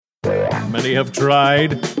Many have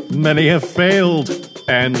tried, many have failed,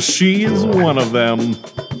 and she is one of them.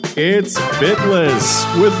 It's Fitless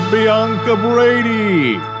with Bianca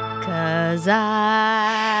Brady. 'Cause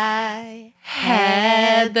I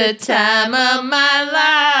had the time of my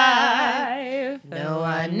life. No,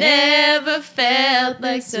 I never felt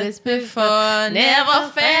like this before. Never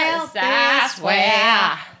felt, I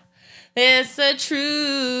swear. It's the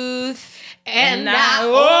truth. And I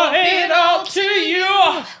owe it all to you.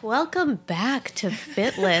 Welcome back to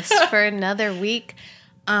Fitless for another week.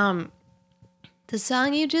 The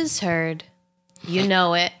song you just heard, you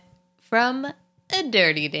know it from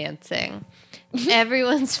Dirty Dancing,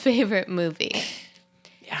 everyone's favorite movie.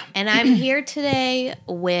 Yeah. And I'm here today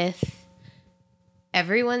with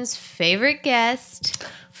everyone's favorite guest,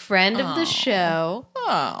 friend of the show,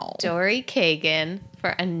 Dory Kagan, for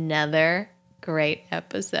another great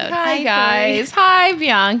episode. Hi guys. Hi,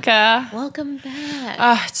 Bianca. Welcome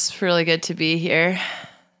back. It's really good to be here.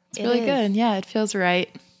 It's really good. Yeah, it feels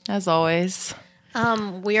right, as always.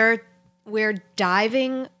 We're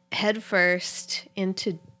diving headfirst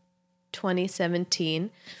into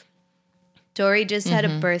 2017. Dory just had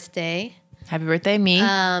a birthday. Happy birthday, me.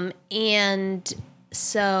 And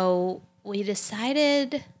so we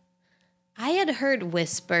decided, I had heard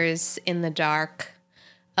whispers in the dark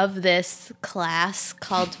of this class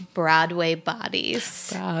called Broadway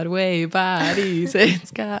Bodies. Broadway bodies. It's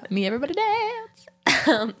got me, everybody dance.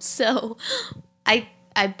 So I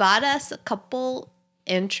bought us a couple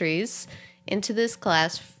entries into this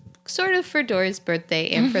class, sort of for Dory's birthday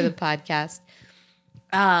and for the podcast.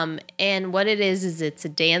 And what it is it's a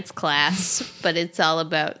dance class, but it's all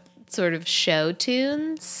about sort of show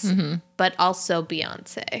tunes, but also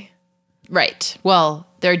Beyonce. Right. Well,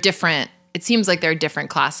 they're different. It seems like there are different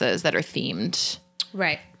classes that are themed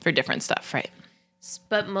Right. for different stuff, right?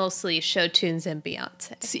 But mostly show tunes and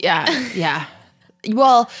Beyonce. So, yeah.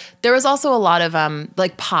 Well, there was also a lot of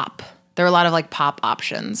like pop. There were a lot of like pop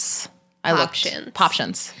options.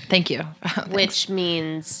 Poptions. Thank you. Which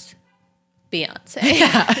means Beyonce.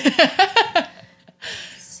 Yeah.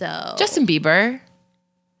 So Justin Bieber.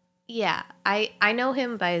 Yeah, I know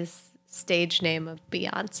him by his stage name of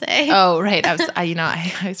Beyonce. Oh, right.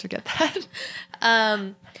 I always forget that.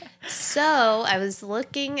 So I was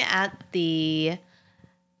looking at the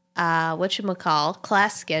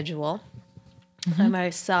class schedule, and I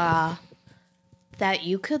saw that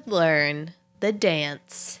you could learn the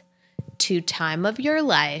dance to Time of Your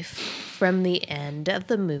Life from the end of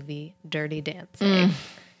the movie Dirty Dancing.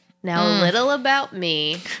 Now, a little about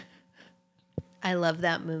me. I love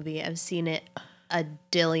that movie. I've seen it 1.5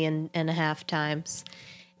 billion times.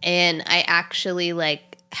 And I actually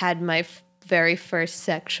had my very first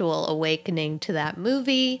sexual awakening to that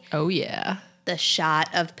movie. Oh, yeah. The shot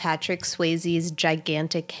of Patrick Swayze's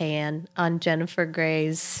gigantic hand on Jennifer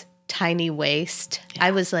Grey's tiny waist. Yeah.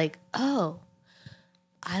 I was like, oh,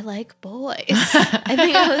 I like boys. I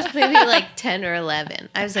think I was maybe 10 or 11.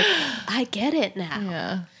 I was like, I get it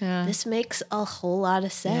now. Yeah. This makes a whole lot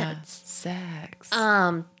of sense. Sex.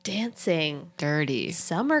 Dancing. Dirty.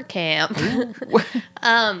 Summer camp.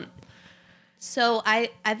 So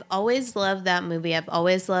I've always loved that movie. I've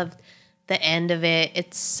always loved the end of it.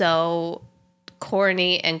 It's so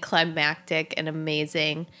corny and climactic and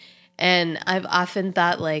amazing. And I've often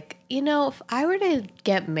thought, if I were to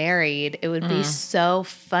get married, it would be so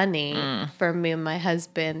funny for me and my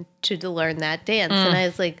husband to learn that dance. And I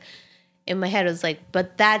was in my head, I was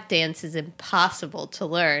but that dance is impossible to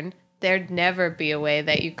learn. There'd never be a way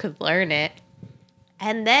that you could learn it.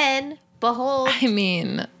 And then, behold,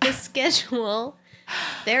 the schedule.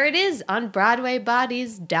 There it is on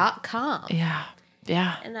BroadwayBodies.com.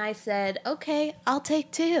 Yeah. And I said, okay, I'll take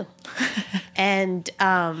 2. And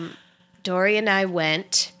Dory and I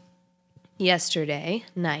went yesterday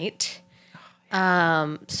night.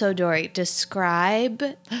 So Dory, describe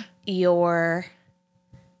your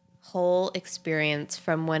whole experience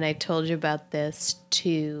from when I told you about this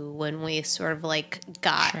to when we sort of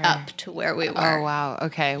got up to where we were. Oh, wow.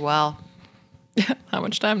 Okay, well, how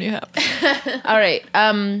much time do you have? All right.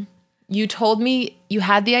 You told me you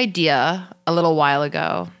had the idea a little while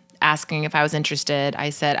ago, asking if I was interested. I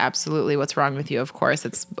said, absolutely. What's wrong with you? Of course,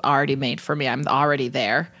 it's already made for me. I'm already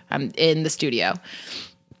there. I'm in the studio.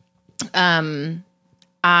 I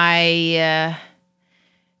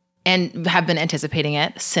and have been anticipating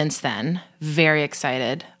it since then. Very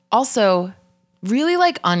excited. Also,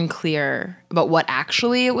 really unclear about what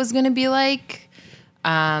actually it was going to be like.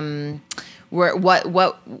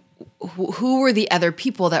 Who were the other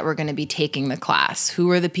people that were going to be taking the class? Who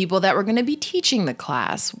were the people that were going to be teaching the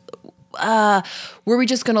class? were we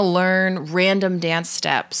just going to learn random dance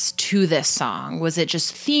steps to this song? Was it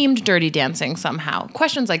just themed Dirty Dancing somehow?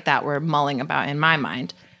 Questions like that were mulling about in my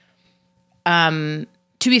mind.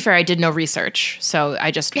 To be fair, I did no research, so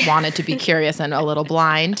I just wanted to be curious and a little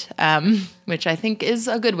blind, which I think is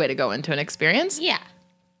a good way to go into an experience. Yeah.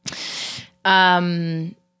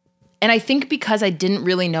 And I think because I didn't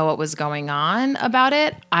really know what was going on about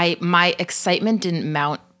it, my excitement didn't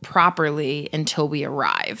mount properly until we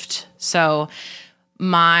arrived. So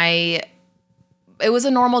it was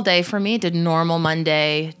a normal day for me, did normal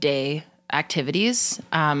Monday day activities.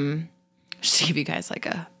 Just to give you guys like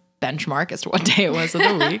a benchmark as to what day it was of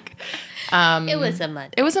the week. It was a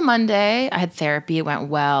Monday. It was a Monday. I had therapy. It went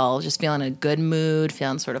well. Just feeling a good mood,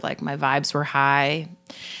 feeling sort of like my vibes were high.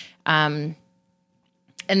 And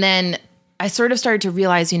then I sort of started to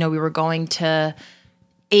realize, we were going to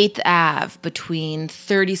 8th Ave between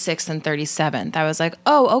 36th and 37th. I was like,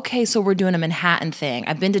 oh, okay, so we're doing a Manhattan thing.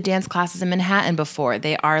 I've been to dance classes in Manhattan before.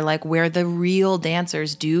 They are like where the real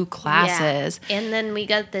dancers do classes. Yeah. And then we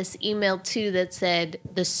got this email too that said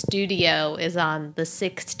the studio is on the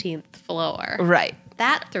 16th floor. Right.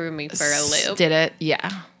 That threw me for a loop. Did it?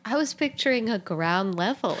 Yeah. I was picturing a ground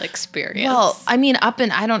level experience. Well, I mean,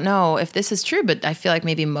 I don't know if this is true, but I feel like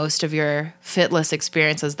maybe most of your Fitless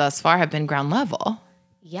experiences thus far have been ground level.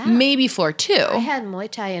 Yeah. Maybe floor 2. I had Muay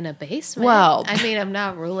Thai in a basement. Well, I mean, I'm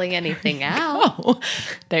not ruling anything out. Oh,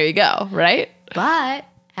 there you go, right? But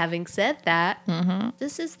having said that,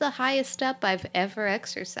 this is the highest step I've ever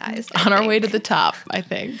exercised. On our way to the top, I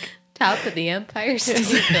think. Top of the Empire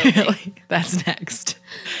State Building. That's next.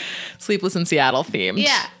 Sleepless in Seattle themed.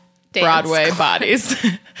 Yeah. Dance Broadway class.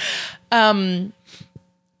 bodies.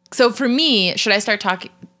 So for me, should I start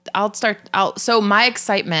talking? So my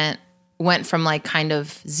excitement went from like kind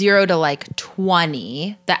of 0 to like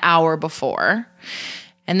 20 the hour before.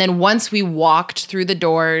 And then once we walked through the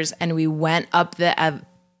doors and we went up the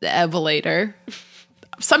elevator,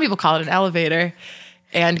 some people call it an elevator,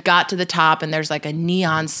 and got to the top, and there's like a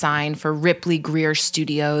neon sign for Ripley Greer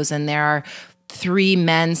Studios, and there are 3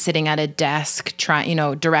 men sitting at a desk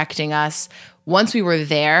directing us. Once we were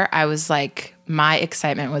there, I was like, my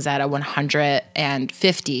excitement was at a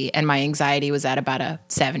 150 and my anxiety was at about a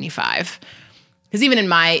 75. Because even in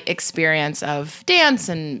my experience of dance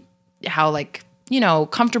and how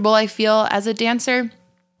comfortable I feel as a dancer,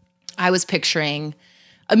 I was picturing,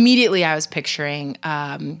 what's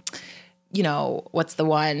the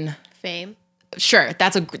one? Fame. Sure.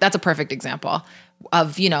 That's a perfect example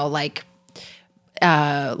of,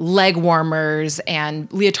 leg warmers and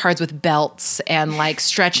leotards with belts and like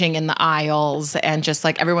stretching in the aisles and just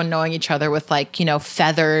like everyone knowing each other with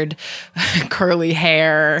feathered curly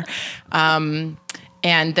hair. And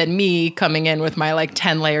then me coming in with my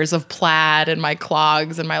 10 layers of plaid and my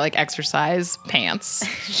clogs and my exercise pants.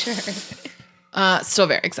 Sure. Still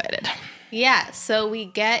very excited. Yeah. So we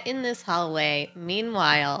get in this hallway.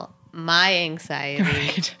 Meanwhile, my anxiety.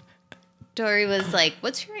 Right. Dory was like,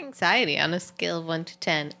 what's your anxiety on a scale of 1 to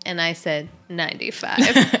 10? And I said 95.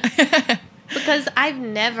 Because I've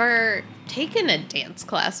never taken a dance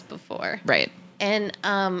class before. Right. And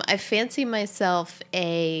I fancy myself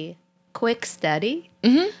a quick study.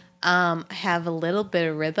 Mm-hmm. I have a little bit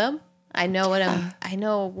of rhythm. I know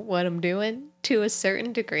what I'm doing to a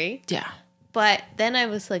certain degree. Yeah. But then I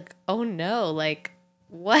was like, oh no,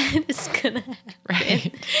 what is gonna happen?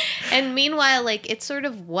 Right. And meanwhile, it sort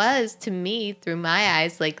of was to me through my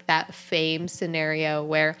eyes that Fame scenario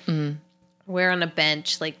where we're on a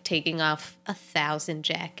bench taking off 1,000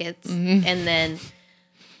 jackets, and then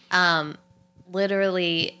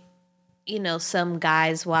literally, some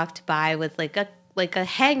guys walked by with a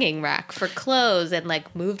hanging rack for clothes and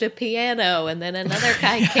moved a piano, and then another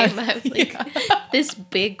guy came out with this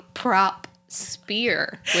big prop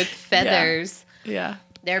spear with feathers. Yeah.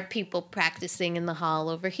 There are people practicing in the hall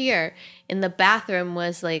over here. In the bathroom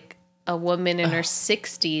was a woman in her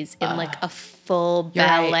 60s in a full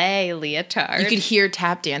ballet leotard. You could hear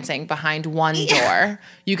tap dancing behind one door.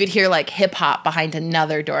 You could hear hip hop behind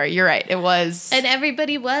another door. You're right. It was. And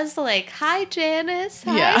everybody was like, hi, Janice.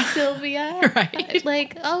 Hi, Sylvia.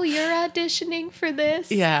 Right. Oh, you're auditioning for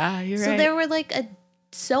this. Yeah, you're right. So there were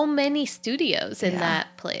so many studios in that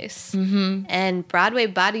place. Mm-hmm. And Broadway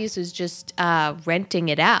Bodies was just renting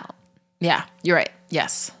it out. Yeah, you're right.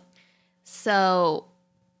 Yes. So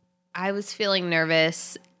I was feeling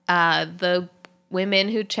nervous. The women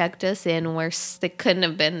who checked us in they couldn't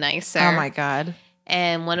have been nicer. Oh my God.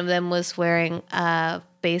 And one of them was wearing a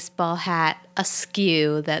baseball hat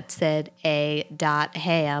askew that said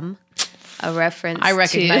A.Ham, a reference I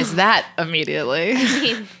recognize that immediately. I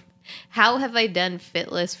mean, How have I done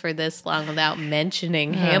Fitless for this long without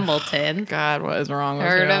mentioning Hamilton? God, what is wrong with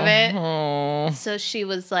you? Heard of it? Oh. So she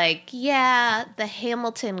was like, yeah, the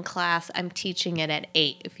Hamilton class, I'm teaching it at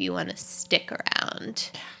 8 if you want to stick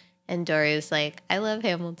around. And Dory was like, I love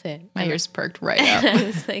Hamilton. My ears perked right I up.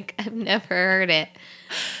 was like, I've never heard it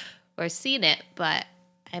or seen it, but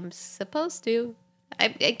I'm supposed to. I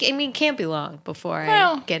mean, it can't be long before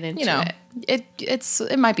I get into it.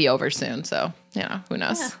 It might be over soon, so, who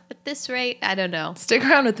knows? Yeah, at this rate, I don't know. Stick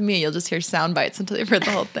around with me. You'll just hear sound bites until you've heard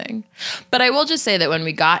the whole thing. But I will just say that when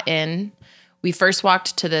we got in, we first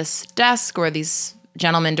walked to this desk where these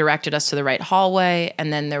gentlemen directed us to the right hallway,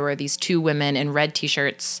 and then there were these two women in red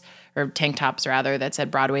T-shirts, or tank tops rather, that said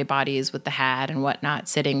Broadway Bodies with the hat and whatnot,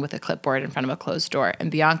 sitting with a clipboard in front of a closed door. And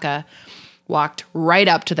Bianca walked right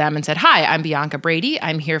up to them and said, hi, I'm Bianca Brady.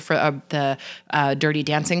 I'm here for the Dirty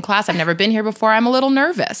Dancing class. I've never been here before. I'm a little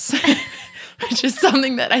nervous, which is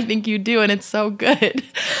something that I think you do. And it's so good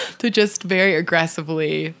to just very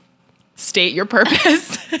aggressively state your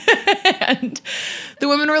purpose. And the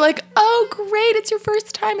women were like, oh, great. It's your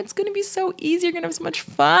first time. It's going to be so easy. You're going to have so much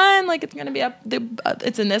fun. Like, it's going to be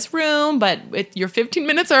it's in this room, but you're 15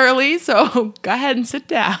 minutes early. So go ahead and sit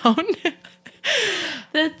down.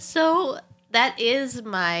 That is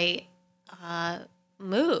my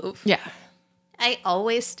move. Yeah. I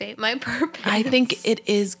always state my purpose. I think it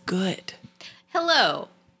is good. Hello.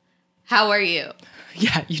 How are you?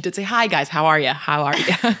 Yeah, you did say, hi, guys. How are you? How are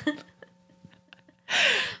you?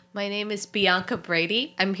 My name is Bianca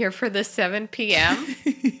Brady. I'm here for the 7 p.m.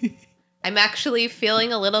 I'm actually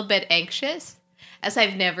feeling a little bit anxious, as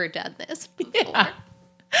I've never done this before.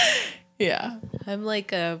 Yeah. I'm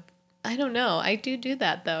like I don't know. I do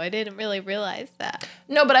that, though. I didn't really realize that.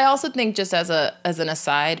 No, but I also think, just as an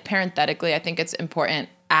aside, parenthetically, I think it's important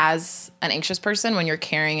as an anxious person, when you're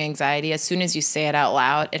carrying anxiety, as soon as you say it out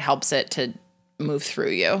loud, it helps it to move through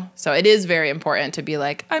you. So it is very important to be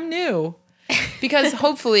like, I'm new. Because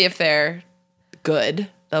hopefully if they're good,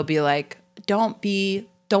 they'll be like, don't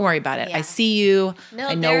worry about it. Yeah. I see you. No,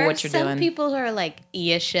 I know what you're doing. Some people who are like,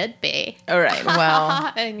 you should be. All right,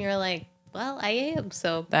 well. And you're like, well, I am,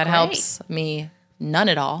 so that great. helps me none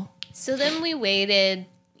at all. So then we waited,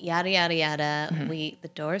 yada, yada, yada. Mm-hmm. The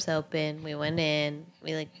doors open. We went in.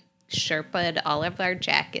 We like Sherpa'd all of our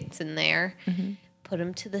jackets in there, put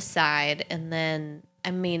them to the side, and then,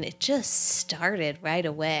 I mean, it just started right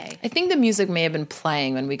away. I think the music may have been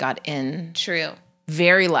playing when we got in. True.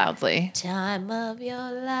 Very loudly. Time of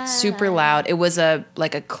your life. Super loud. It was a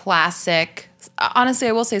classic, honestly,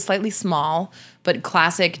 I will say slightly small, but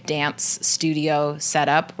classic dance studio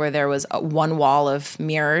setup where there was one wall of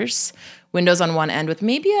mirrors, windows on one end with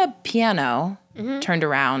maybe a piano turned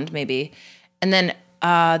around maybe. And then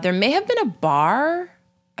there may have been a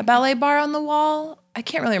ballet bar on the wall. I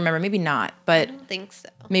can't really remember. Maybe not, but I don't think so.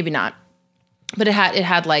 Maybe not. But it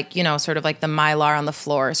had like, sort of like the Mylar on the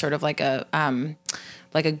floor, sort of like a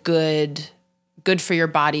good for your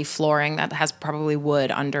body flooring that has probably wood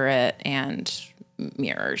under it and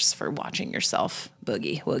mirrors for watching yourself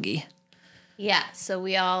boogie woogie. Yeah, so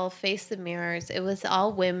we all faced the mirrors. It was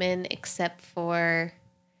all women except for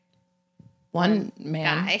one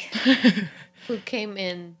man guy who came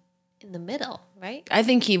in the middle, right? I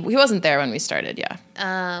think he wasn't there when we started, yeah.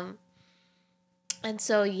 And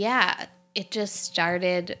so, yeah, it just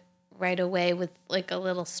started right away with like a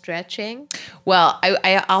little stretching. Well,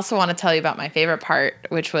 I also want to tell you about my favorite part,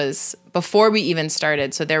 which was before we even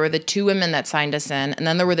started. So there were the two women that signed us in, and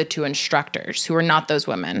then there were the two instructors who were not those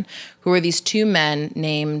women, who were these two men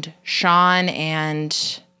named Sean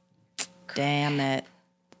and, damn it,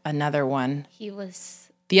 another one.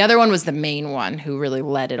 The other one was the main one who really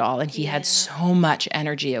led it all, and he had so much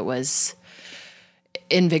energy. It was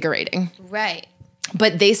invigorating. Right.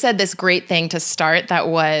 But they said this great thing to start that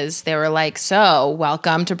was, they were like, so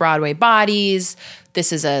welcome to Broadway Bodies.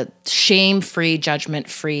 This is a shame-free,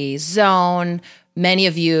 judgment-free zone. Many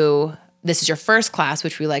of you, this is your first class,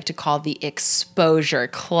 which we like to call the exposure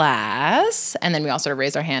class. And then we all sort of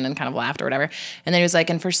raised our hand and kind of laughed or whatever. And then he was like,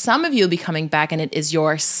 and for some of you, will be coming back, and it is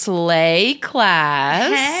your slay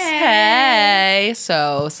class. Hey.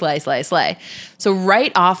 So slay, slay, slay. So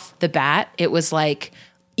right off the bat, it was like,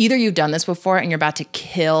 either you've done this before and you're about to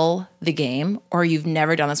kill the game, or you've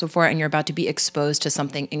never done this before and you're about to be exposed to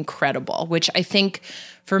something incredible, which I think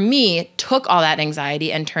for me took all that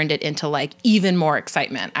anxiety and turned it into like even more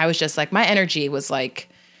excitement. I was just like, my energy was like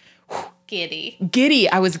giddy.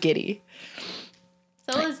 I was giddy.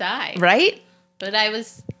 So was I. Right? But I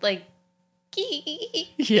was like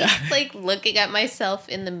Yeah. like looking at myself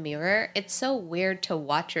in the mirror. It's so weird to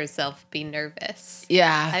watch yourself be nervous.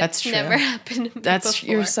 Yeah, that's true. Never happened to me before.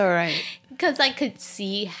 You're so right. Because I could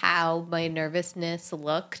see how my nervousness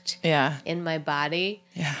looked in my body,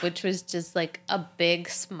 which was just like a big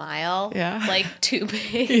smile, like too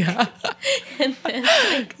big. And then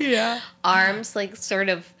like arms like sort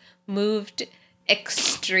of moved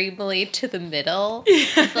extremely to the middle,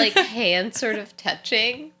 with like hands sort of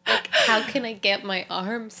touching. Like, how can I get my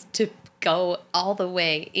arms to go all the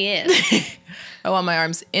way in? I want my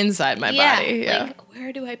arms inside my body. Yeah. Like,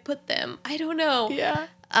 where do I put them? I don't know. Yeah.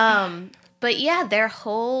 But yeah, their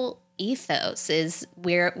whole ethos is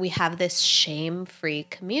we have this shame-free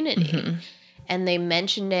community. And they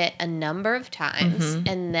mentioned it a number of times.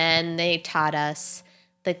 And then they taught us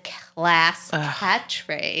the class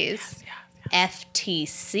catchphrase,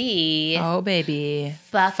 FTC. Oh, baby.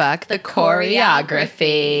 Fuck the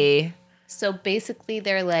choreography. So basically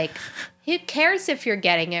they're like, who cares if you're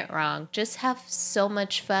getting it wrong? Just have so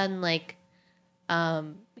much fun, like,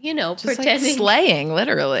 just pretending. Like slaying,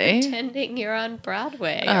 literally. Pretending you're on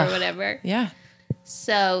Broadway or whatever. Yeah.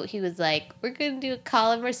 So he was like, we're going to do a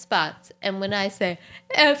call and response. And when I say,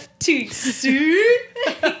 FTC.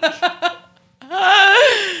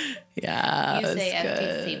 Yeah. You say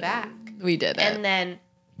FTC back. We did it. And then,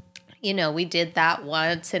 we did that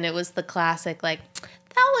once, and it was the classic, like,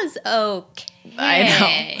 that was okay. I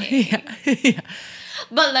know. Yeah.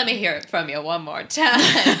 But let me hear it from you one more time.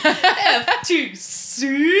 F2C.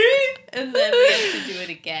 And then we have to do it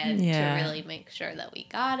again to really make sure that we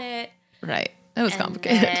got it. Right. It was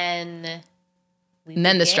complicated. And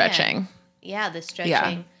then the stretching. Yeah, the stretching.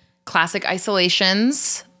 Yeah. Classic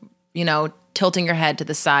isolations, tilting your head to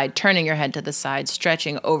the side, turning your head to the side,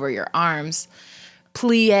 stretching over your arms,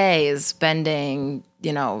 plies, bending,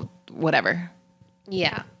 whatever.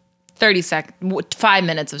 Yeah. 5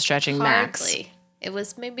 minutes of stretching max. It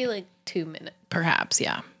was maybe like 2 minutes. Perhaps,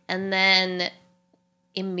 yeah. And then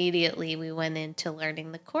immediately we went into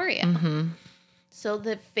learning the choreo. So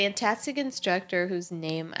the fantastic instructor, whose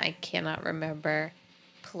name I cannot remember,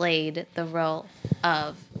 played the role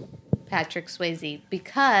of Patrick Swayze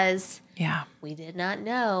because we did not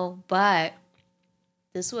know, but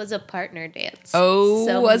this was a partner dance. Oh,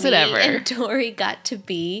 so was it ever? And Dory got to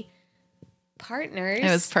be partners.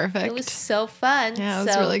 It was perfect. It was so fun. Yeah, it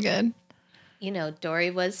was really good.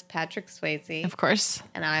 Dory was Patrick Swayze. Of course.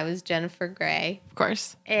 And I was Jennifer Grey. Of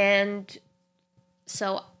course. And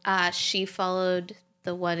so she followed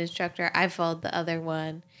the one instructor. I followed the other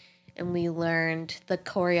one. And we learned the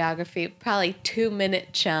choreography, probably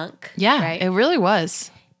 2-minute chunk. Yeah, right? It really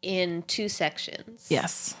was. In 2 sections.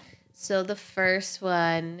 Yes. So the first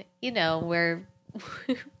one, we're...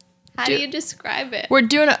 How do you describe it? We're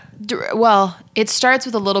doing it starts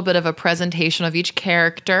with a little bit of a presentation of each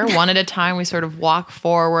character. One at a time, we sort of walk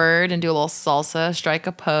forward and do a little salsa, strike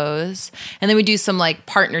a pose. And then we do some like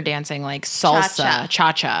partner dancing, like salsa,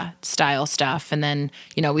 cha-cha style stuff. And then,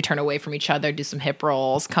 we turn away from each other, do some hip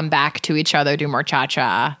rolls, come back to each other, do more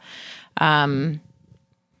cha-cha.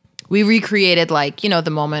 We recreated the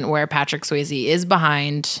moment where Patrick Swayze is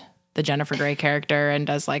behind the Jennifer Grey character and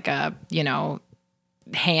does like a,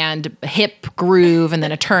 hip groove and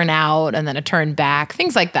then a turn out and then a turn back,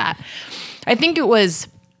 things like that. I think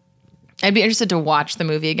I'd be interested to watch the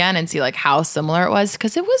movie again and see like how similar it was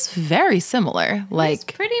because it was very similar. Like it's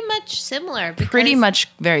pretty much similar. Pretty much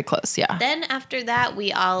very close, yeah. Then after that,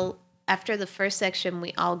 after the first section,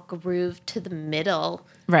 we all grooved to the middle.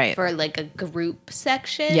 Right. For like a group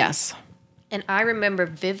section. Yes. And I remember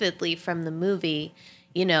vividly from the movie,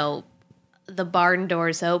 the barn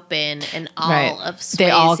doors open and all of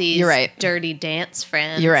Swayze's dirty dance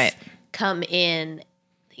friends come in.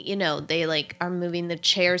 They like are moving the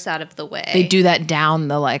chairs out of the way. They do that down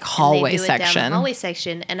the like hallway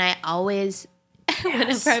section. And I always,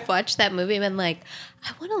 whenever I've watched that movie, I've been like,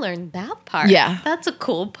 I want to learn that part. Yeah. That's a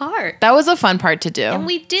cool part. That was a fun part to do. And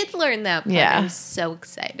we did learn that part. Yeah. I was so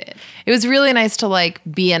excited. It was really nice to like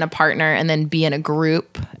be in a partner and then be in a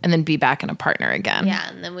group and then be back in a partner again. Yeah.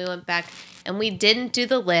 And then we went back and we didn't do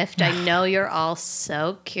the lift. I know you're all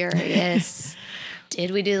so curious. Did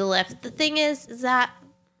we do the lift? The thing is that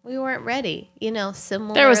we weren't ready,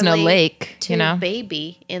 similarly. There was no lake, to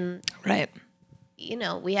Baby in. Right.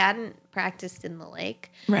 We hadn't practiced in the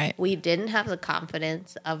lake. Right. We didn't have the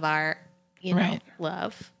confidence of our,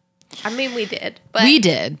 love. I mean, we did. But we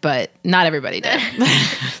did, but not everybody did.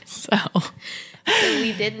 So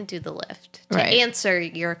we didn't do the lift to answer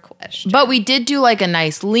your question. But we did do like a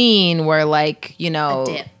nice lean where like,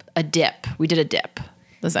 a dip. We did a dip,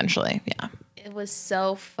 essentially. Yeah. It was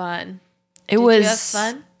so fun. Did you have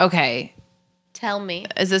fun? Okay. Tell me.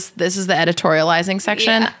 This is the editorializing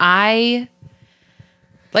section. Yeah. I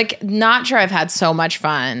not sure I've had so much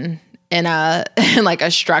fun in a like a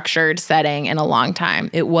structured setting in a long time.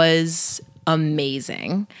 It was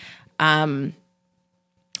amazing. I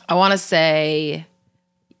want to say,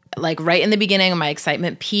 like, right in the beginning, my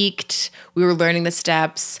excitement peaked. We were learning the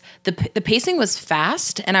steps. The pacing was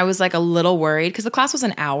fast, and I was like a little worried because the class was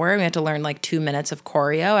an hour. We had to learn like 2 minutes of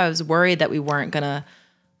choreo. I was worried that we weren't gonna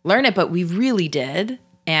learn it, but we really did.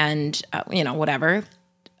 And whatever.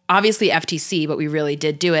 Obviously FTC, but we really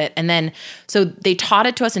did do it. And then, so they taught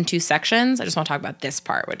it to us in 2 sections. I just want to talk about this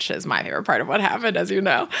part, which is my favorite part of what happened, as you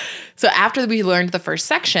know. So after we learned the first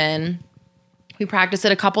section, we practiced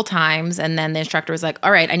it a couple times, and then the instructor was like,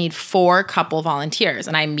 all right, I need 4 couple volunteers.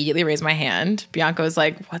 And I immediately raised my hand. Bianca was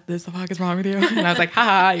like, what the fuck is wrong with you? And I was like,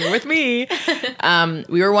 haha, you're with me.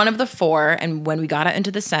 We were one of the 4. And when we got it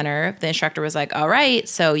into the center, the instructor was like, all right,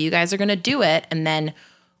 so you guys are going to do it. And then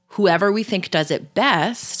whoever we think does it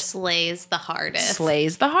best, Slays the hardest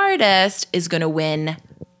is going to win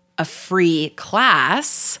a free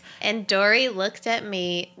class. And Dory looked at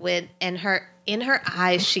me in her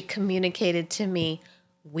eyes, she communicated to me,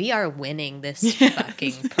 we are winning this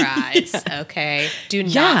fucking prize, okay? Do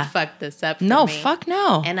not fuck this up for no, me. fuck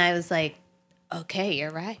no. And I was like, okay,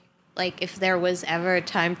 you're right. Like, if there was ever a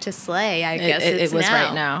time to slay, I guess it was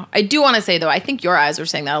right now. I do want to say, though, I think your eyes were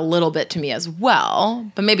saying that a little bit to me as well,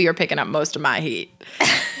 but maybe you're picking up most of my heat.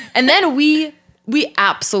 And then we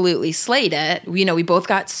absolutely slayed it. We both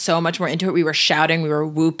got so much more into it. We were shouting, we were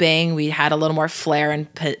whooping, we had a little more flair and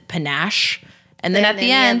panache. And then at the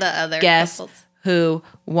end, guess who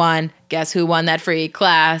won? Guess who won that free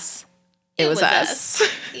class? It was us.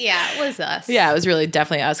 Yeah, it was us. Yeah, it was really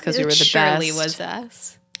definitely us because we were the best. It surely was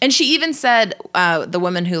us. And she even said, the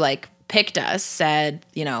woman who like picked us said,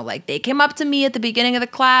 like they came up to me at the beginning of the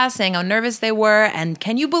class saying how nervous they were. And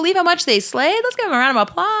can you believe how much they slayed? Let's give them a round of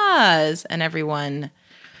applause. And everyone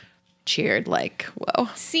cheered like, whoa.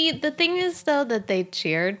 See, the thing is, though, that they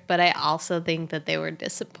cheered, but I also think that they were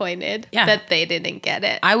disappointed that they didn't get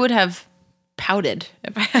it. I would have pouted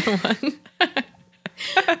if I had one.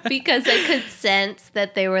 Because I could sense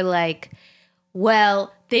that they were like,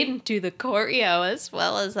 well, they didn't do the choreo as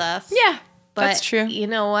well as us. Yeah, but that's true. You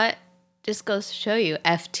know what? Just goes to show you,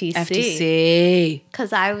 FTC. FTC.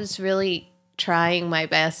 Because I was really trying my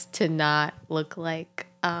best to not look like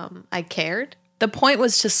I cared. The point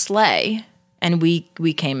was to slay, and we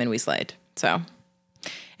came and we slayed. So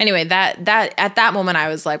anyway, that at that moment I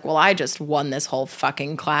was like, well, I just won this whole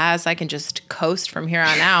fucking class. I can just coast from here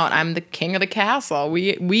on out. I'm the king of the castle.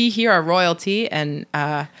 We here are royalty, and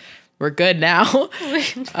we're good now. We're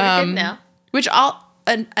good now. Which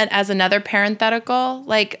as another parenthetical,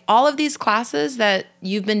 like all of these classes that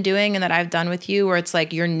you've been doing and that I've done with you, where it's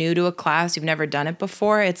like you're new to a class, you've never done it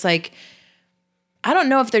before. It's like, I don't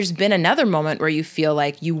know if there's been another moment where you feel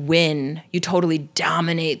like you win, you totally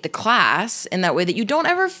dominate the class in that way that you don't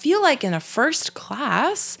ever feel like in a first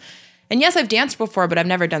class. And yes, I've danced before, but I've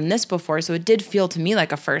never done this before. So it did feel to me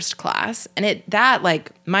like a first class. And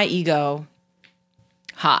like my ego,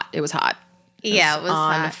 hot. It was hot. It was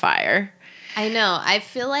on hot. fire. I know. I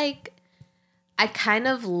feel like I kind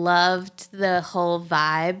of loved the whole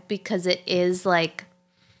vibe because it is like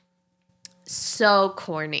so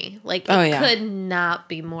corny. Like it could not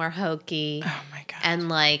be more hokey. Oh my God. And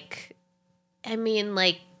like, I mean,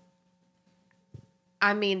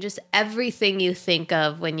 just everything you think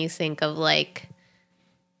of when you think of like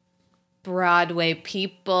Broadway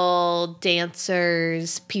people,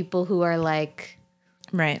 dancers, people who are like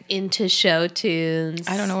right into show tunes.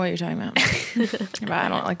 I don't know what you're talking about. But I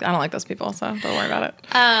don't like those people, so don't worry about it.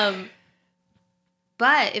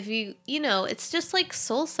 But if it's just like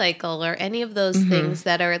Soul Cycle or any of those things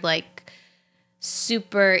that are like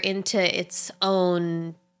super into its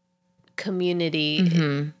own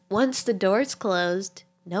community. Once the door's closed,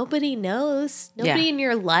 nobody knows. Nobody in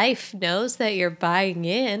your life knows that you're buying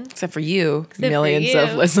in. Except for you, millions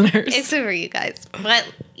of listeners. Except for you guys. But,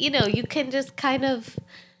 you can just kind of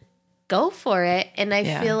go for it. And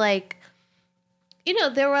I feel like,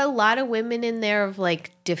 there were a lot of women in there of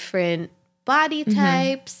like different body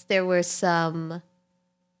types. There were some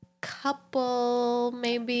couple,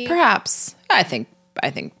 maybe. Perhaps. I think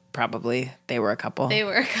probably they were a couple.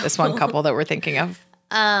 This one couple that we're thinking of.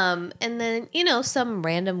 And then, some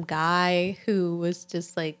random guy who was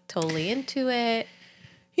just like totally into it.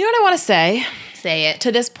 You know what I want to say? Say it.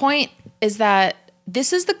 To this point is that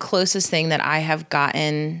this is the closest thing that I have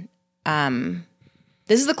gotten.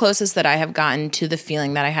 This is the closest that I have gotten to the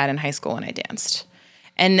feeling that I had in high school when I danced.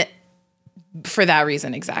 And for that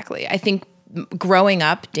reason, exactly. I think growing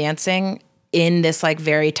up dancing, in this like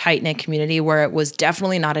very tight-knit community where it was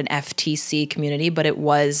definitely not an FTC community, but it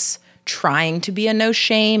was trying to be a no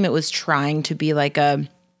shame. It was trying to be like a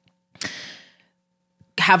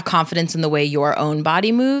have confidence in the way your own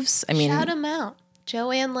body moves. I mean, shout them out.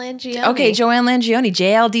 Joanne Langione. Okay, Joanne Langione,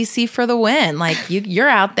 JLDC for the win. Like you're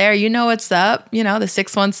out there, you know what's up. You know, the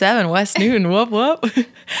 617 West Newton, whoop whoop.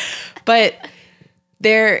 But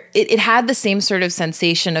it had the same sort of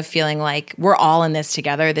sensation of feeling like we're all in this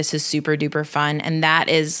together. This is super duper fun. And that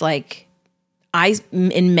is like, I,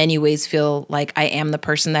 in many ways, feel like I am the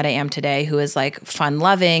person that I am today, who is like fun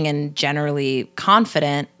loving and generally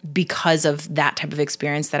confident because of that type of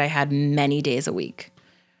experience that I had many days a week.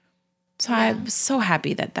 So I'm so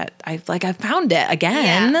happy that I found it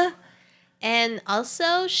again. Yeah. And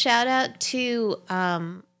also shout out to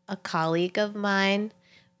a colleague of mine,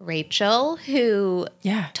 Rachel, who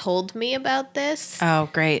told me about this. Oh,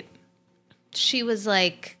 great. She was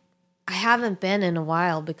like, I haven't been in a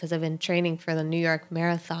while because I've been training for the New York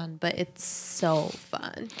Marathon, but it's so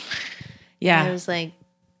fun. Yeah. And I was like,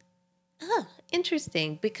 oh,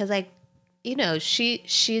 interesting, because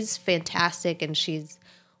she's fantastic and she's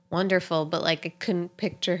wonderful, but like I couldn't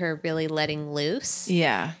picture her really letting loose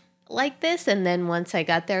like this. And then once I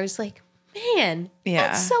got there, I was like, man,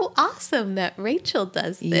 that's so awesome that Rachel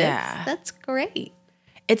does this. Yeah. That's great.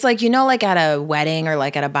 It's like, you know, like at a wedding or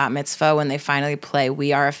like at a bat mitzvah when they finally play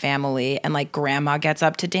We Are a Family and like grandma gets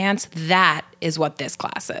up to dance, that is what this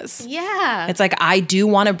class is. Yeah. It's like, I do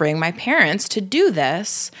want to bring my parents to do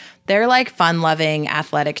this. They're like fun-loving,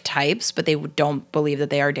 athletic types, but they don't believe that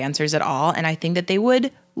they are dancers at all. And I think that they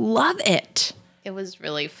would love it. It was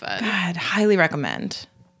really fun. God, highly recommend.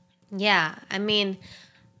 Yeah. I mean,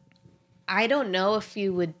 I don't know if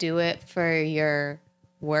you would do it for your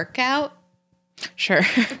workout. Sure.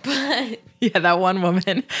 But yeah, that one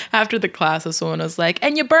woman after the class, this woman was like,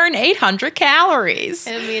 and you burn 800 calories.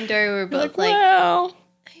 And me and Dory were both like, well,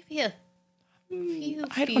 maybe a few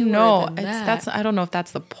I don't know. Than that. I don't know if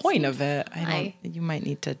that's the point of it. You might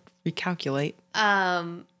need to recalculate.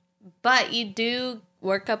 But you do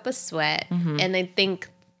work up a sweat. Mm-hmm. And I think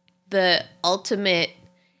the ultimate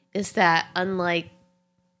is that unlike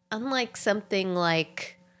something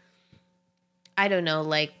like, I don't know,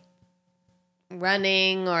 like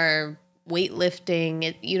running or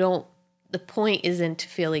weightlifting, the point isn't to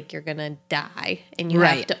feel like you're gonna die and you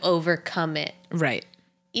have to overcome it. Right.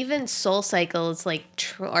 Even Soul Cycle is like,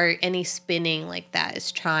 or any spinning like that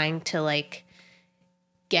is trying to like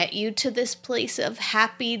get you to this place of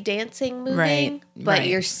happy dancing, moving, but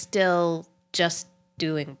you're still just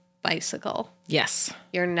doing bicycle. Yes.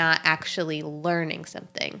 You're not actually learning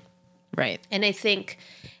something. Right. And I think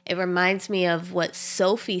it reminds me of what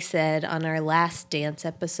Sophie said on our last dance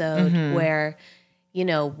episode, where, you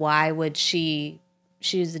know, why would she's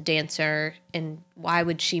a dancer and why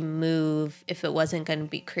would she move if it wasn't going to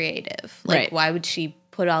be creative? Like, why would she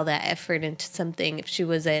put all that effort into something if she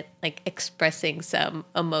wasn't like expressing some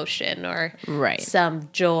emotion or some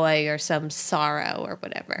joy or some sorrow or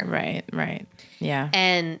whatever? Right. Yeah.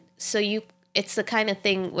 And so it's the kind of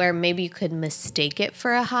thing where maybe you could mistake it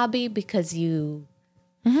for a hobby because you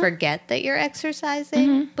forget that you're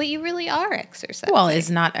exercising, but you really are exercising. Well,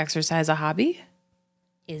 is not exercise a hobby?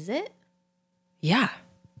 Is it? Yeah.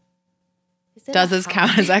 Does this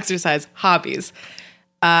count as exercise? Hobbies.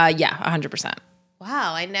 Yeah, 100%.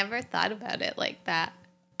 Wow, I never thought about it like that.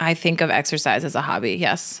 I think of exercise as a hobby,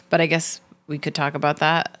 yes. But I guess we could talk about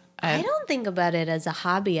that. I don't think about it as a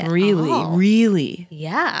hobby at all. Really?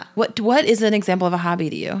 Yeah. What is an example of a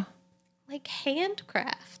hobby to you? Like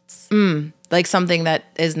handcrafts. Like something that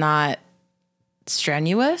is not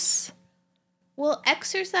strenuous? Well,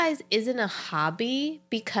 exercise isn't a hobby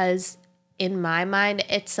because in my mind,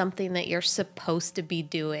 it's something that you're supposed to be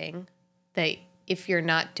doing. That if you're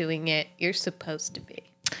not doing it, you're supposed to be.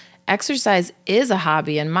 Exercise is a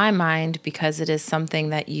hobby in my mind because it is something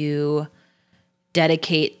that you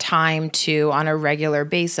dedicate time to on a regular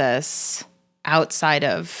basis outside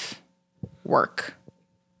of work.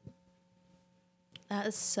 That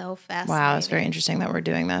is so fascinating. Wow, it's very interesting that we're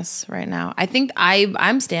doing this right now. I think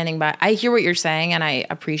I'm standing by. I hear what you're saying and I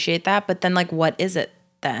appreciate that, but then like what is it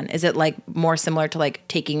then? Is it like more similar to like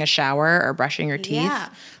taking a shower or brushing your teeth? Yeah.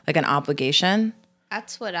 Like an obligation?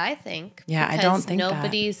 That's what I think. Yeah, I don't think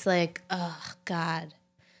nobody's like, oh God,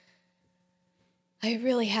 I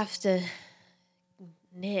really have to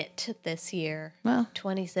knit this year. Well,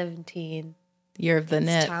 2017. Year of the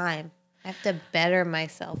knit. It's time. I have to better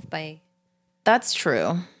myself by. That's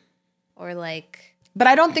true. Or like. But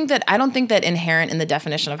I don't think that inherent in the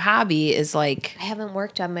definition of hobby is like. I haven't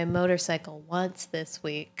worked on my motorcycle once this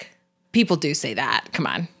week. People do say that. Come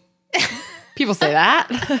on. People say that.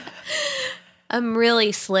 I'm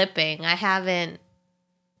really slipping. I haven't.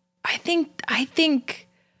 I think it's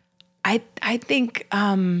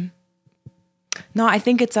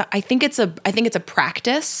a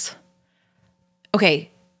practice.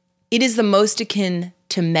 Okay. It is the most akin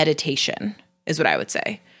to meditation is what I would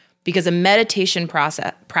say, because a meditation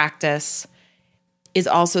practice is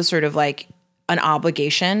also sort of like an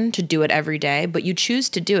obligation to do it every day, but you choose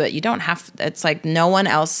to do it. You don't have, it's like no one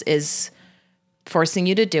else is forcing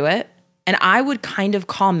you to do it. And I would kind of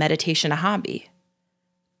call meditation a hobby.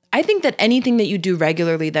 I think that anything that you do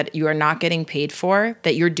regularly that you are not getting paid for,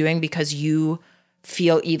 that you're doing because you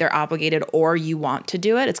feel either obligated or you want to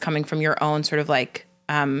do it, it's coming from your own sort of like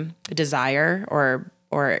desire or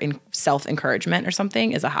self-encouragement or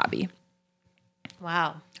something, is a hobby.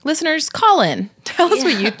 Wow. Listeners, call in. Tell us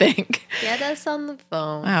what you think. Get us on the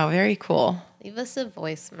phone. Wow, very cool. Leave us a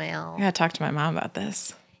voicemail. I gotta talk to my mom about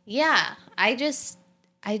this. Yeah, I just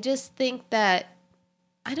think that,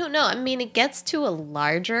 I don't know. I mean, it gets to a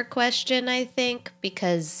larger question, I think,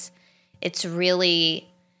 because it's really,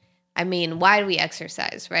 I mean, why do we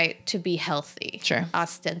exercise, right? To be healthy. Sure.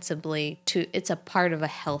 Ostensibly, it's a part of a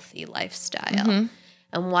healthy lifestyle. Mm-hmm.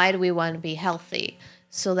 And why do we want to be healthy?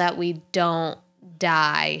 So that we don't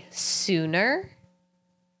die sooner.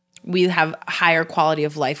 We have higher quality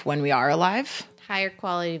of life when we are alive. Higher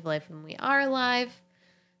quality of life when we are alive.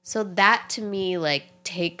 So that to me like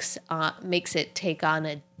makes it take on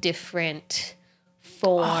a different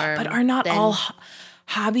form. But are not all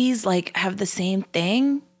hobbies like have the same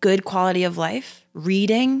thing? Good quality of life,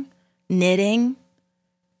 reading, knitting.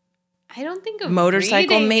 I don't think of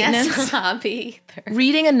motorcycle reading maintenance as a hobby either.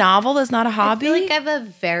 Reading a novel is not a hobby. I feel like I have a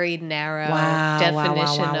very narrow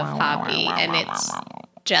definition of hobby, and it's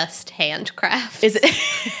just handcraft. Is it?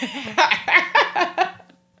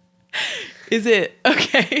 Is it?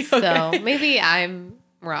 Okay. So maybe I'm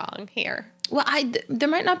wrong here. Well, there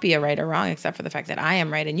might not be a right or wrong, except for the fact that I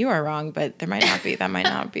am right and you are wrong, but there might not be. That might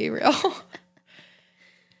not be real.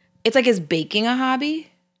 It's like, is baking a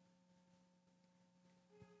hobby?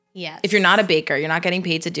 Yes. If you're not a baker, you're not getting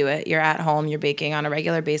paid to do it. You're at home, you're baking on a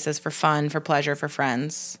regular basis for fun, for pleasure, for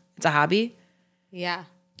friends. It's a hobby? Yeah.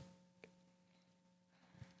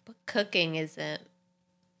 But cooking isn't.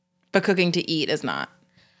 But cooking to eat is not.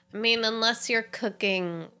 I mean, unless you're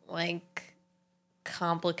cooking like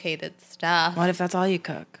complicated stuff. What if that's all you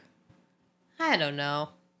cook? I don't know.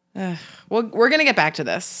 Well, we're going to get back to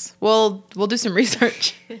this. We'll do some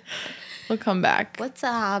research. We'll come back. What's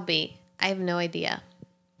a hobby? I have no idea.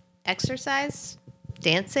 Exercise?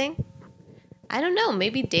 Dancing? I don't know.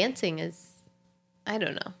 Maybe dancing is, I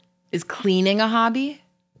don't know. Is cleaning a hobby?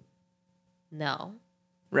 No.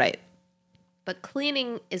 Right. But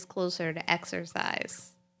cleaning is closer to exercise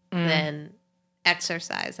than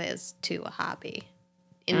exercise is to a hobby,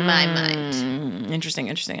 in my mind.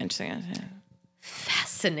 Interesting.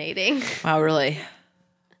 Fascinating. Wow, really.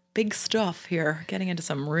 Big stuff here. Getting into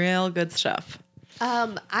some real good stuff.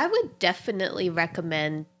 I would definitely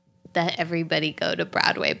recommend that everybody go to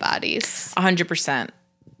Broadway Bodies. 100%.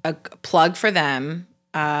 A plug for them.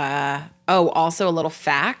 Also a little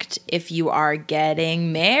fact, if you are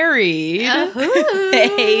getting married,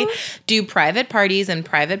 they do private parties and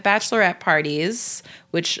private bachelorette parties,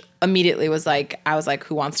 which immediately was like, I was like,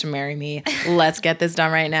 who wants to marry me? Let's get this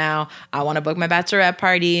done right now. I want to book my bachelorette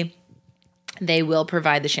party. They will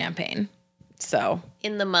provide the champagne. So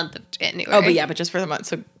in the month of January. Oh, but just for the month.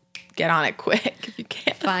 So get on it quick if you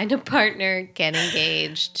can. Find a partner, get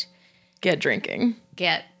engaged. Get drinking.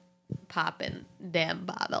 Get popping damn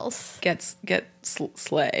bottles. Get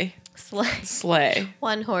slay. Slay.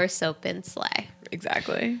 One horse open sleigh.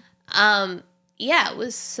 Exactly. Yeah, it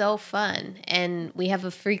was so fun. And we have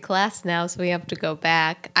a free class now, so we have to go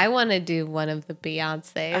back. I want to do one of the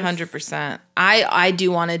Beyoncés. 100%. I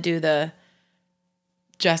do want to do the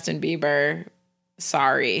Justin Bieber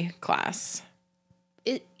Sorry class.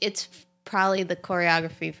 It's probably the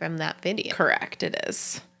choreography from that video. Correct, it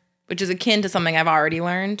is. Which is akin to something I've already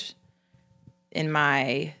learned in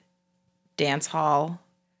my dance hall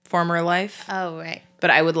former life. Oh, right. But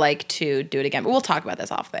I would like to do it again. But we'll talk about this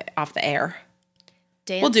off the air.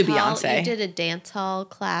 Dance we'll do hall, Beyonce. You did a dance hall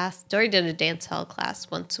class. Dory did a dance hall class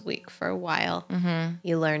once a week for a while. Mm-hmm.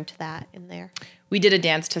 You learned that in there. We did a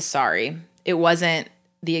dance to Sorry. It wasn't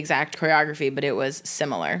the exact choreography, but it was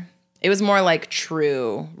similar. It was more like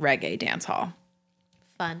true reggae dance hall.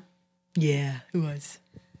 Fun. Yeah, it was.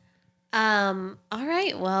 All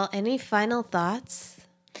right. Well, any final thoughts?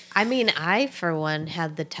 I mean, I, for one,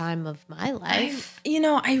 had the time of my life.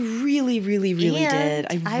 I really, really, really did.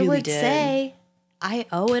 I really would did. say I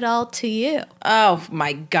owe it all to you. Oh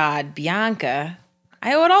my God, Bianca.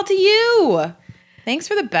 I owe it all to you. Thanks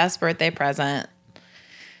for the best birthday present.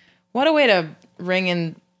 What a way to ring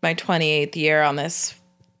in my 28th year on this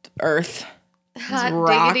earth. Hot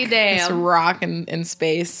diggity damn. This rock in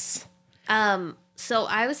space. So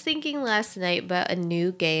I was thinking last night about a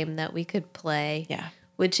new game that we could play. Yeah.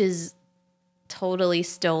 Which is totally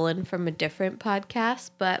stolen from a different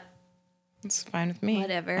podcast, but it's fine with me.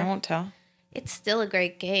 Whatever. I won't tell. It's still a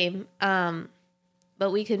great game.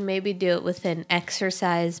 But we could maybe do it with an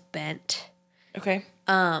exercise bent. Okay.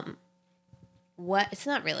 It's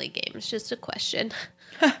not really a game, it's just a question.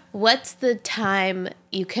 What's the time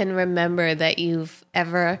you can remember that you've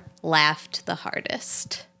ever laughed the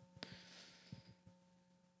hardest?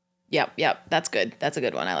 Yep. That's good. That's a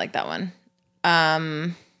good one. I like that one.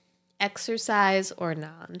 Exercise or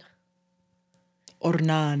non? Or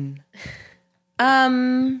none.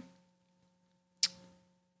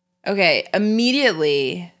 Okay,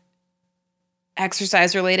 immediately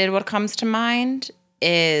exercise related, what comes to mind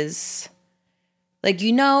is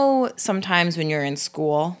sometimes when you're in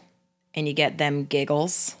school and you get them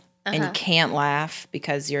giggles and you can't laugh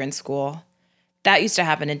because you're in school. That used to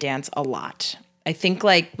happen in dance a lot. I think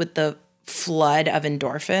with the flood of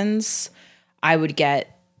endorphins, I would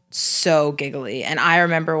get so giggly. And I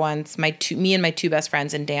remember once me and my two best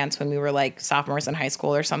friends in dance when we were sophomores in high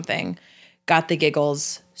school or something, got the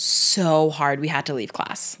giggles so hard we had to leave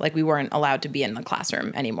class. We weren't allowed to be in the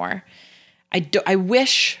classroom anymore. I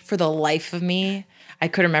wish for the life of me I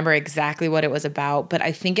could remember exactly what it was about, but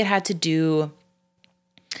I think it had to do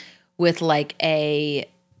with a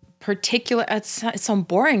particular, it's so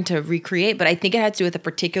boring to recreate, but I think it had to do with a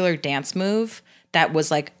particular dance move that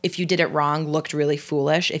was if you did it wrong, looked really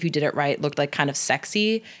foolish. If you did it right, looked kind of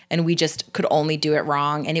sexy, and we just could only do it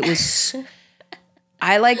wrong. And it was,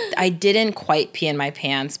 I didn't quite pee in my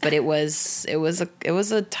pants, but it was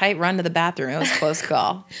a tight run to the bathroom. It was a close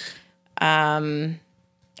call.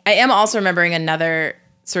 I am also remembering another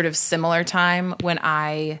sort of similar time when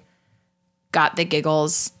I got the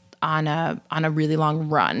giggles on a really long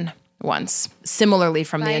run once, similarly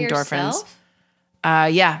from By the endorphins. Yourself?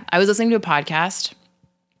 Yeah, I was listening to a podcast.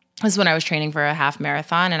 This is when I was training for a half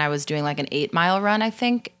marathon, and I was doing an 8-mile run, I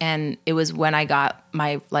think. And it was when I got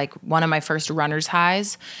my one of my first runner's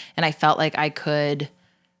highs, and I felt like I could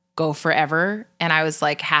go forever. And I was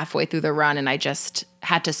halfway through the run, and I just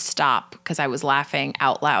had to stop because I was laughing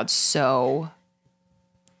out loud so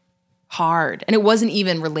hard. And it wasn't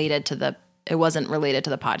even related to the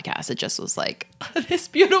podcast. It just was this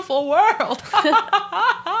beautiful world.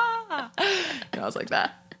 I was like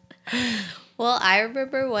that. Well, I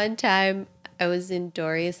remember one time I was in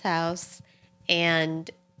Dory's house and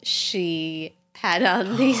she had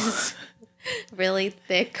on these really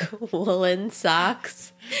thick woolen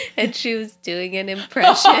socks and she was doing an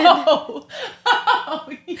impression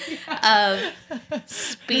of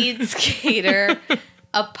speed skater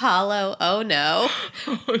Apollo Ono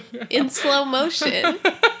in slow motion.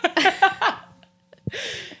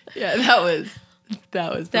 Yeah, that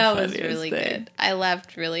was really good. I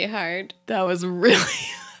laughed really hard. That was really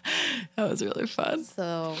fun.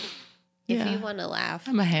 So if you want to laugh,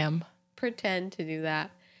 I'm a ham. Pretend to do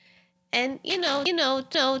that. And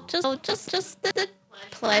just the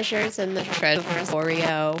pleasures and the treasures.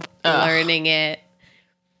 Choreo, learning it,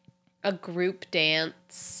 a group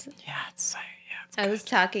dance. Yeah, it's I was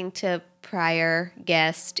talking to prior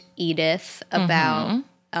guest Edith about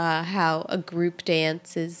how a group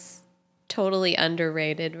dance is totally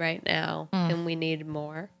underrated right now, and we need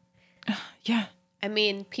more. Yeah. I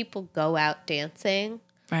mean, people go out dancing,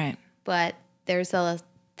 right? But there's a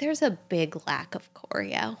big lack of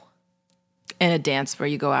choreo. In a dance where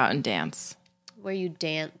you go out and dance. Where you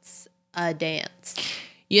dance a dance.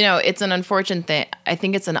 It's an unfortunate thing. I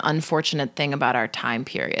think it's an unfortunate thing about our time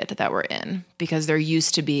period that we're in, because there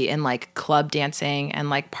used to be in club dancing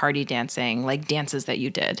and party dancing, dances that you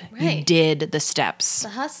did. Right. You did the steps. The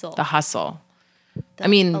hustle. The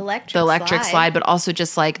electric slide, but also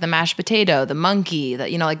just the mashed potato, the monkey, that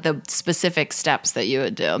the specific steps that you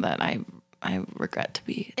would do that I regret to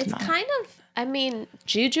be. It's kind of,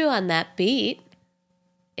 Juju on that beat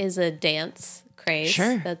is a dance craze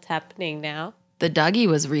that's happening now. The Dougie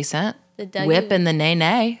was recent. The Dougie, Whip and the Nay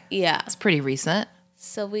Nay. Yeah. It's pretty recent.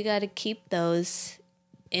 So we got to keep those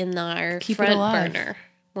in our front burner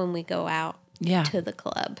when we go out to the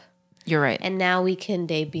club. You're right. And now we can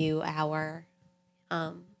debut our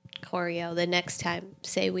choreo the next time,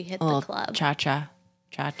 say we hit the club. Cha-cha,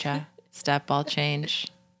 step ball change,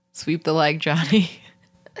 sweep the leg, Johnny.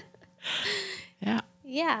 Yeah.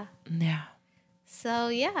 Yeah. Yeah. So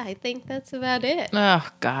yeah, I think that's about it. Oh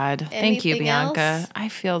God. Thank you, Anything Bianca. else? I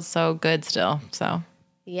feel so good still. So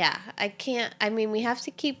Yeah, we have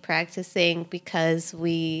to keep practicing because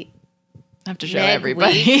we I have to show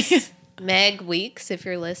everybody. Meg Weeks, if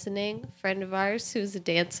you're listening, friend of ours who's a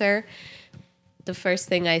dancer. The first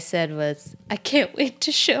thing I said was, I can't wait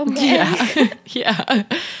to show Meg. Yeah. Yeah.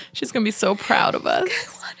 She's going to be so proud of us.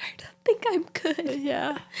 I want her to think I'm good.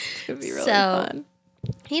 Yeah. It's going to be really So, fun.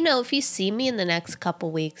 You know, if you see me in the next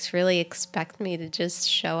couple weeks, really expect me to just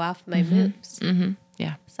show off my moves. Mm-hmm.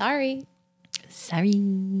 Yeah. Sorry.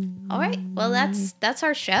 All right. Well, that's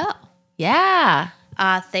our show. Yeah.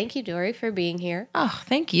 Thank you, Dory, for being here. Oh,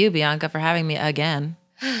 thank you, Bianca, for having me again.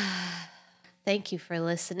 Thank you for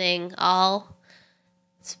listening. All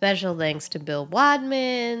special thanks to Bill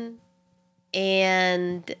Wadman.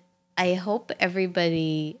 And I hope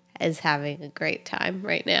everybody is having a great time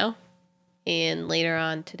right now and later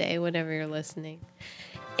on today, whenever you're listening.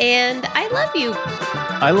 And I love you.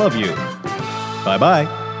 I love you.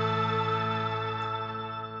 Bye-bye.